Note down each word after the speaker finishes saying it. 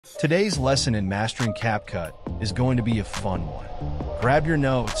Today's lesson in mastering CapCut is going to be a fun one. Grab your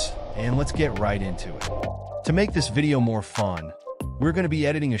notes and let's get right into it. To make this video more fun, we're going to be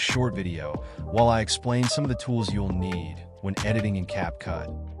editing a short video while I explain some of the tools you'll need when editing in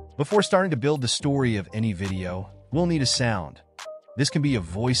CapCut. Before starting to build the story of any video, we'll need a sound. This can be a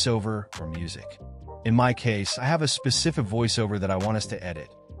voiceover or music. In my case, I have a specific voiceover that I want us to edit.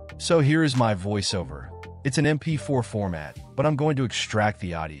 So here is my voiceover. It's an MP4 format, but I'm going to extract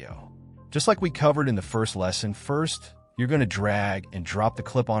the audio. Just like we covered in the first lesson, first, you're going to drag and drop the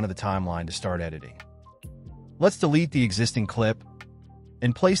clip onto the timeline to start editing. Let's delete the existing clip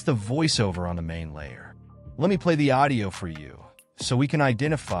and place the voiceover on the main layer. Let me play the audio for you so we can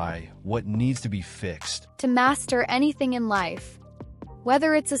identify what needs to be fixed. To master anything in life,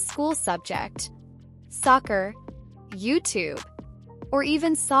 whether it's a school subject, soccer, YouTube, or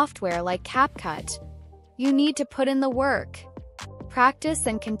even software like CapCut, you need to put in the work. Practice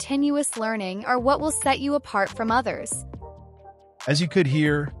and continuous learning are what will set you apart from others. As you could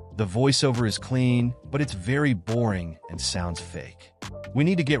hear, the voiceover is clean, but it's very boring and sounds fake. We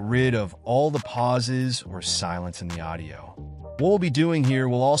need to get rid of all the pauses or silence in the audio. What we'll be doing here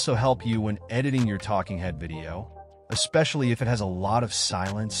will also help you when editing your talking head video, especially if it has a lot of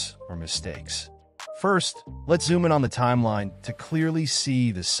silence or mistakes. First, let's zoom in on the timeline to clearly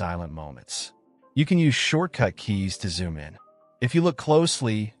see the silent moments. You can use shortcut keys to zoom in. If you look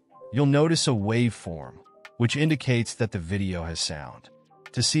closely, you'll notice a waveform, which indicates that the video has sound.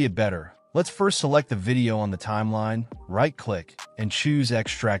 To see it better, let's first select the video on the timeline, right-click, and choose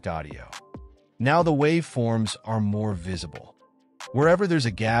Extract Audio. Now the waveforms are more visible. Wherever there's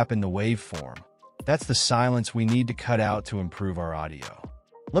a gap in the waveform, that's the silence we need to cut out to improve our audio.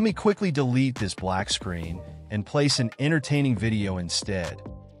 Let me quickly delete this black screen and place an entertaining video instead.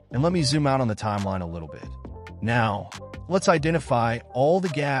 And let me zoom out on the timeline a little bit. Now, let's identify all the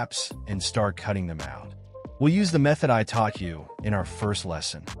gaps and start cutting them out. We'll use the method I taught you in our first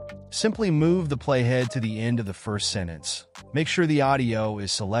lesson. Simply move the playhead to the end of the first sentence. Make sure the audio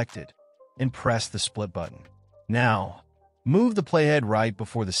is selected and press the split button. Now, move the playhead right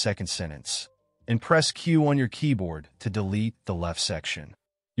before the second sentence and press Q on your keyboard to delete the left section.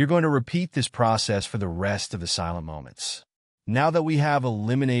 You're going to repeat this process for the rest of the silent moments. Now that we have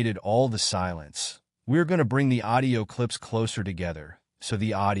eliminated all the silence, we're going to bring the audio clips closer together so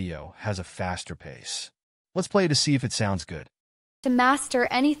the audio has a faster pace. Let's play to see if it sounds good. To master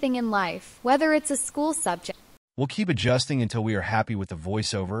anything in life, whether it's a school subject. We'll keep adjusting until we are happy with the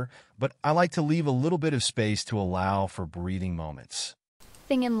voiceover, but I like to leave a little bit of space to allow for breathing moments.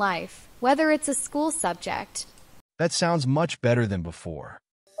 Thing in life, whether it's a school subject. That sounds much better than before.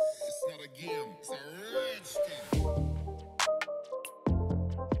 It's not a game, it's a rich thing.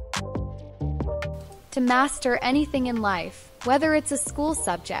 To master anything in life, whether it's a school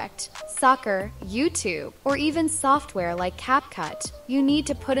subject, soccer, YouTube, or even software like CapCut, you need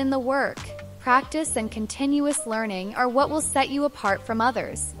to put in the work. Practice and continuous learning are what will set you apart from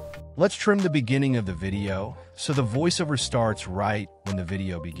others. Let's trim the beginning of the video so the voiceover starts right when the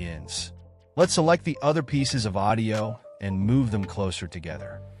video begins. Let's select the other pieces of audio and move them closer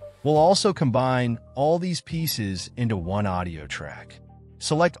together. We'll also combine all these pieces into one audio track.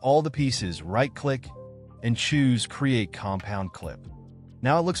 Select all the pieces, right-click, and choose Create Compound Clip.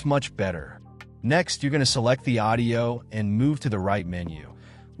 Now it looks much better. Next, you're going to select the audio and move to the right menu,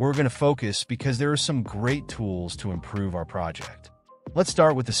 where we're going to focus because there are some great tools to improve our project. Let's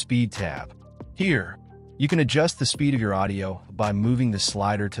start with the Speed tab. Here, you can adjust the speed of your audio by moving the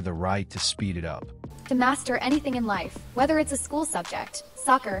slider to the right to speed it up. To master anything in life, whether it's a school subject,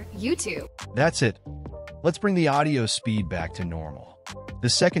 soccer, YouTube. That's it. Let's bring the audio speed back to normal. The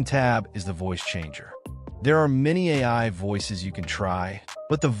second tab is the voice changer. There are many AI voices you can try,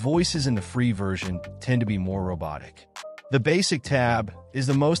 but the voices in the free version tend to be more robotic. The basic tab is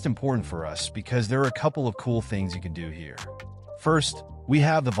the most important for us because there are a couple of cool things you can do here. First, we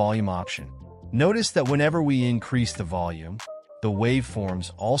have the volume option. Notice that whenever we increase the volume, the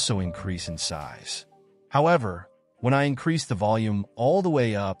waveforms also increase in size. However, when I increase the volume all the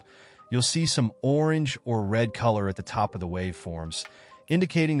way up, you'll see some orange or red color at the top of the waveforms,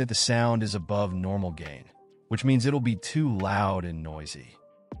 indicating that the sound is above normal gain, which means it'll be too loud and noisy.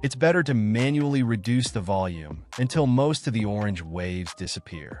 It's better to manually reduce the volume until most of the orange waves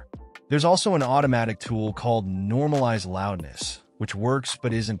disappear. There's also an automatic tool called Normalize Loudness, which works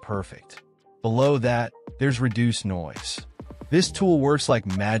but isn't perfect. Below that, there's Reduce Noise. This tool works like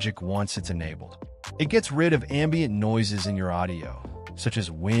magic once it's enabled. It gets rid of ambient noises in your audio, such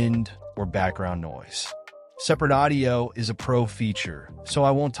as wind or background noise. Separate audio is a pro feature, so I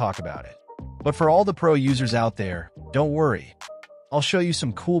won't talk about it. But for all the pro users out there, don't worry. I'll show you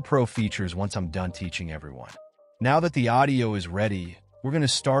some cool pro features once I'm done teaching everyone. Now that the audio is ready, we're going to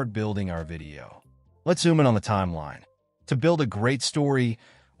start building our video. Let's zoom in on the timeline. To build a great story,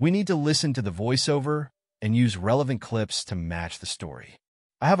 we need to listen to the voiceover and use relevant clips to match the story.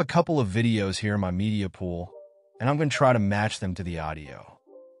 I have a couple of videos here in my media pool, and I'm going to try to match them to the audio.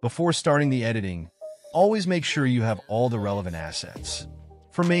 Before starting the editing, always make sure you have all the relevant assets.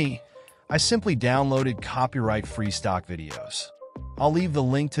 For me, I simply downloaded copyright-free stock videos. I'll leave the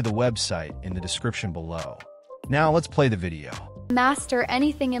link to the website in the description below. Now let's play the video. Master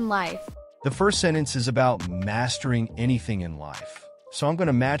anything in life. The first sentence is about mastering anything in life. So I'm going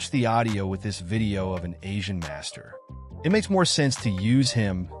to match the audio with this video of an Asian master. It makes more sense to use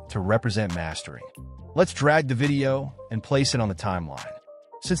him to represent mastering. Let's drag the video and place it on the timeline.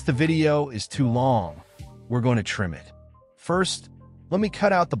 Since the video is too long, we're going to trim it. First, let me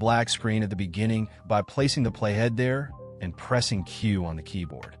cut out the black screen at the beginning by placing the playhead there and pressing Q on the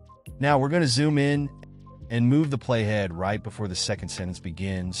keyboard. Now we're going to zoom in and move the playhead right before the second sentence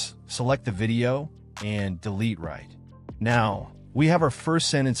begins. Select the video and delete right. Now, we have our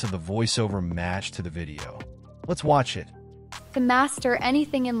first sentence of the voiceover matched to the video. Let's watch it. To master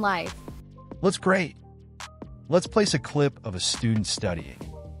anything in life. Looks great. Let's place a clip of a student studying.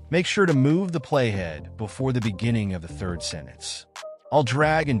 Make sure to move the playhead before the beginning of the third sentence. I'll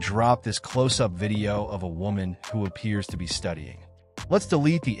drag and drop this close-up video of a woman who appears to be studying. Let's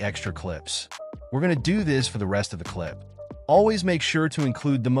delete the extra clips. We're going to do this for the rest of the clip. Always make sure to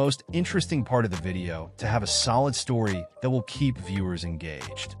include the most interesting part of the video to have a solid story that will keep viewers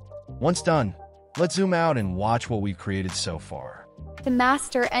engaged. Once done, let's zoom out and watch what we've created so far. To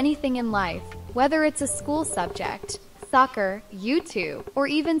master anything in life, whether it's a school subject, soccer, YouTube, or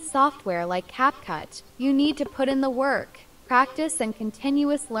even software like CapCut, you need to put in the work. Practice and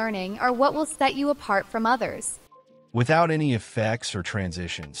continuous learning are what will set you apart from others. Without any effects or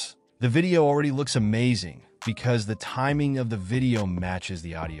transitions, the video already looks amazing because the timing of the video matches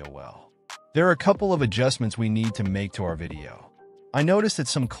the audio well. There are a couple of adjustments we need to make to our video. I noticed that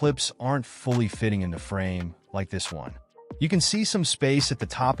some clips aren't fully fitting in the frame, like this one. You can see some space at the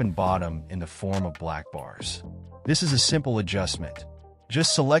top and bottom in the form of black bars. This is a simple adjustment.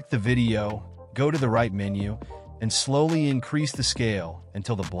 Just select the video, go to the right menu, and slowly increase the scale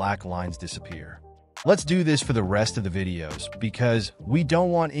until the black lines disappear. Let's do this for the rest of the videos because we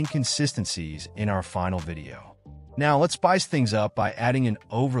don't want inconsistencies in our final video. Now let's spice things up by adding an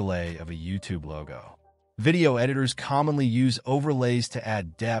overlay of a YouTube logo. Video editors commonly use overlays to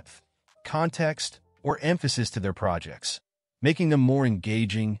add depth, context, or emphasis to their projects, making them more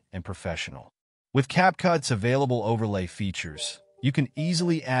engaging and professional. With CapCut's available overlay features, you can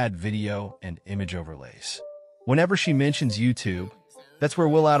easily add video and image overlays. Whenever she mentions YouTube, that's where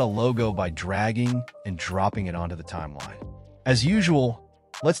we'll add a logo by dragging and dropping it onto the timeline. As usual,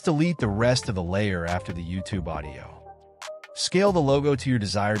 let's delete the rest of the layer after the YouTube audio. Scale the logo to your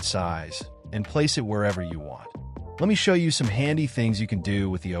desired size and place it wherever you want. Let me show you some handy things you can do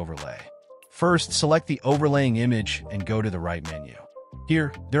with the overlay. First, select the overlaying image and go to the right menu.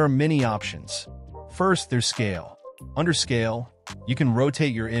 Here, there are many options. First, there's Scale. Under Scale, you can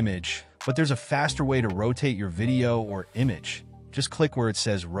rotate your image, but there's a faster way to rotate your video or image. Just click where it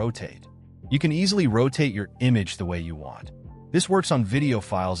says Rotate. You can easily rotate your image the way you want. This works on video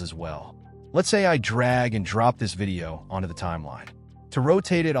files as well. Let's say I drag and drop this video onto the timeline. To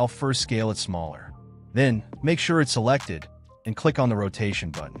rotate it, I'll first scale it smaller. Then, make sure it's selected and click on the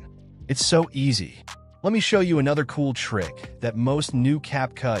rotation button. It's so easy. Let me show you another cool trick that most new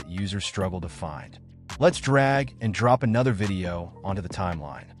CapCut users struggle to find. Let's drag and drop another video onto the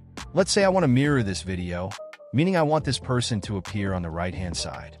timeline. Let's say I want to mirror this video, meaning I want this person to appear on the right-hand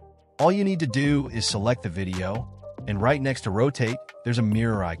side. All you need to do is select the video, and right next to rotate, there's a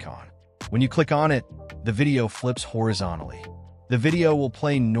mirror icon. When you click on it, the video flips horizontally. The video will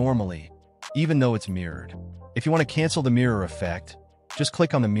play normally, even though it's mirrored. If you want to cancel the mirror effect, just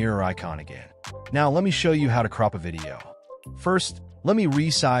click on the mirror icon again. Now let me show you how to crop a video. First, let me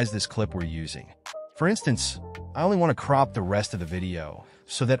resize this clip we're using. For instance, I only want to crop the rest of the video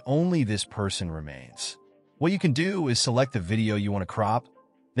so that only this person remains. What you can do is select the video you want to crop,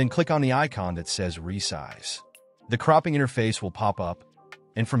 then click on the icon that says Resize. The cropping interface will pop up,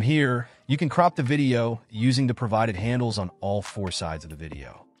 and from here, you can crop the video using the provided handles on all four sides of the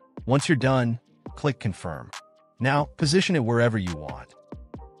video. Once you're done, click Confirm. Now, position it wherever you want.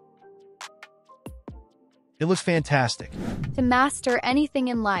 It looks fantastic. To master anything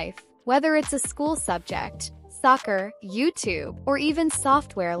in life, whether it's a school subject, soccer, YouTube, or even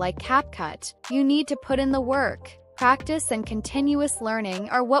software like CapCut, you need to put in the work. Practice and continuous learning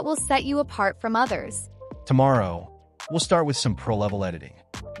are what will set you apart from others. Tomorrow, We'll start with some pro-level editing.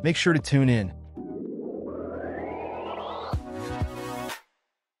 Make sure to tune in